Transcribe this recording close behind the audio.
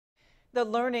The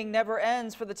learning never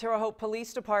ends for the Terre Haute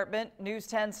Police Department. News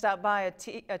 10 stopped by a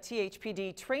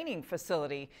THPD training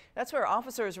facility. That's where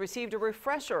officers received a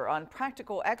refresher on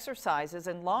practical exercises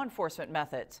and law enforcement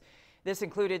methods. This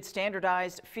included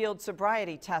standardized field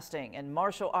sobriety testing and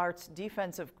martial arts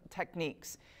defensive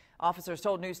techniques. Officers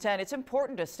told News 10 it's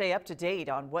important to stay up to date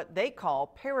on what they call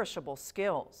perishable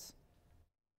skills.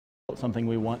 Something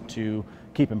we want to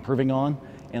keep improving on,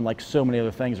 and like so many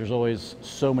other things, there's always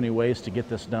so many ways to get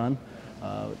this done.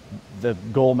 The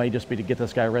goal may just be to get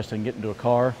this guy arrested and get into a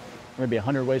car. There may be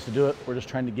 100 ways to do it. We're just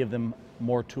trying to give them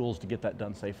more tools to get that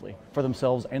done safely for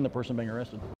themselves and the person being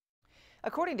arrested.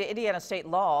 According to Indiana state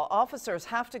law, officers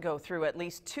have to go through at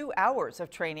least 2 hours of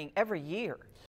training every year.